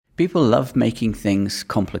People love making things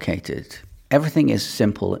complicated. Everything is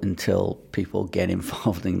simple until people get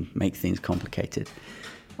involved and make things complicated.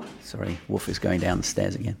 Sorry, Wolf is going down the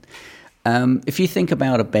stairs again. If you think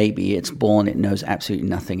about a baby, it's born, it knows absolutely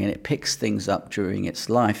nothing, and it picks things up during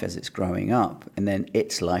its life as it's growing up, and then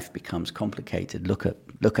its life becomes complicated. Look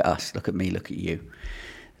at us, look at me, look at you.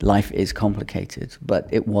 Life is complicated, but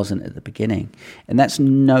it wasn't at the beginning. And that's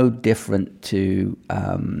no different to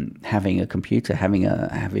having a computer, having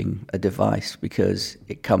a device, because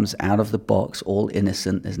it comes out of the box all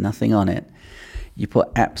innocent, there's nothing on it. You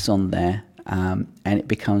put apps on there, and it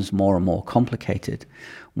becomes more and more complicated.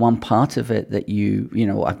 One part of it that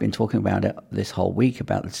I've been talking about it this whole week,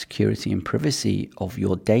 about the security and privacy of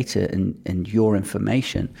your data and your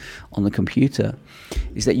information on the computer,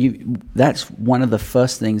 is that that's one of the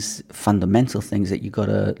first things, fundamental things that you got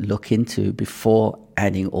to look into before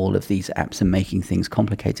adding all of these apps and making things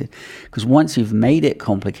complicated. Because once you've made it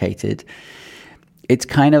complicated, it's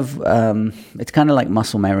kind of like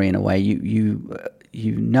muscle memory in a way.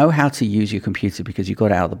 You know how to use your computer because you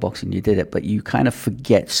got it out of the box and you did it, but you kind of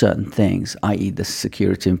forget certain things, i.e. the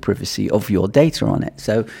security and privacy of your data on it.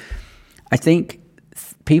 So I think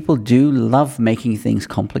people do love making things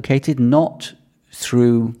complicated, not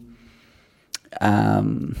through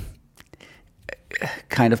kind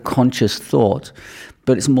of conscious thought,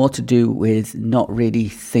 but it's more to do with not really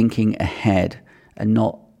thinking ahead and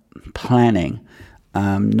not planning,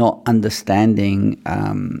 not understanding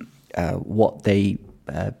what they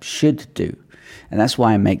should do. And that's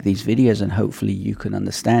why I make these videos, and hopefully you can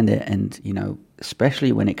understand it. And,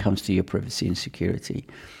 especially when it comes to your privacy and security,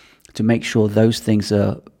 to make sure those things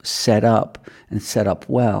are set up and set up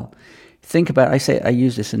well. Think about, I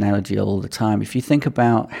use this analogy all the time. If you think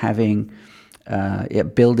about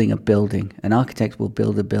building a building, an architect will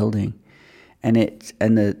build a building, and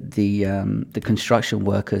the construction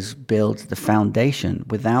workers build the foundation.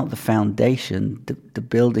 Without the foundation, the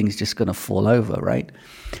building's just going to fall over, right?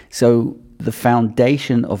 So the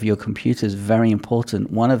foundation of your computer is very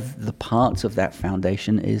important. One of the parts of that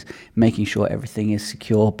foundation is making sure everything is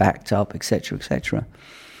secure, backed up, etc., etc.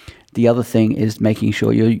 The other thing is making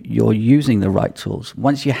sure you're using the right tools.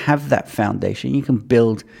 Once you have that foundation, you can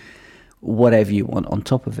build whatever you want on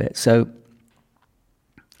top of it. So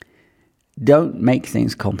don't make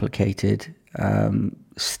things complicated.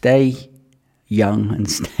 Stay young and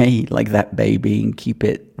stay like that baby and keep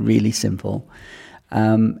it really simple.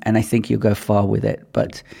 And I think you'll go far with it.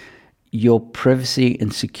 But your privacy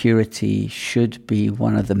and security should be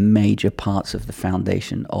one of the major parts of the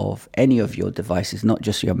foundation of any of your devices, not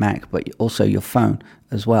just your Mac, but also your phone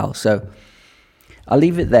as well. So I'll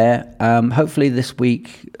leave it there. Hopefully this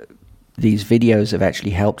week these videos have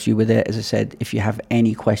actually helped you with it. As I said, if you have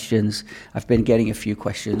any questions, I've been getting a few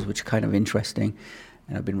questions which are kind of interesting,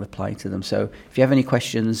 and I've been replying to them. So if you have any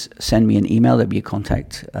questions, send me an email. There'll be a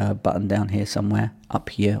contact button down here somewhere, up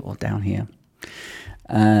here or down here.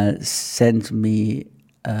 Send me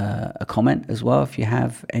a comment as well if you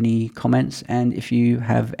have any comments, and if you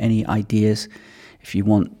have any ideas, if you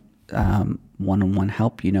want one-on-one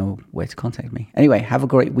help, you know where to contact me. Anyway, have a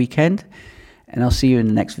great weekend, and I'll see you in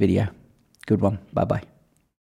the next video. Good one. Bye-bye.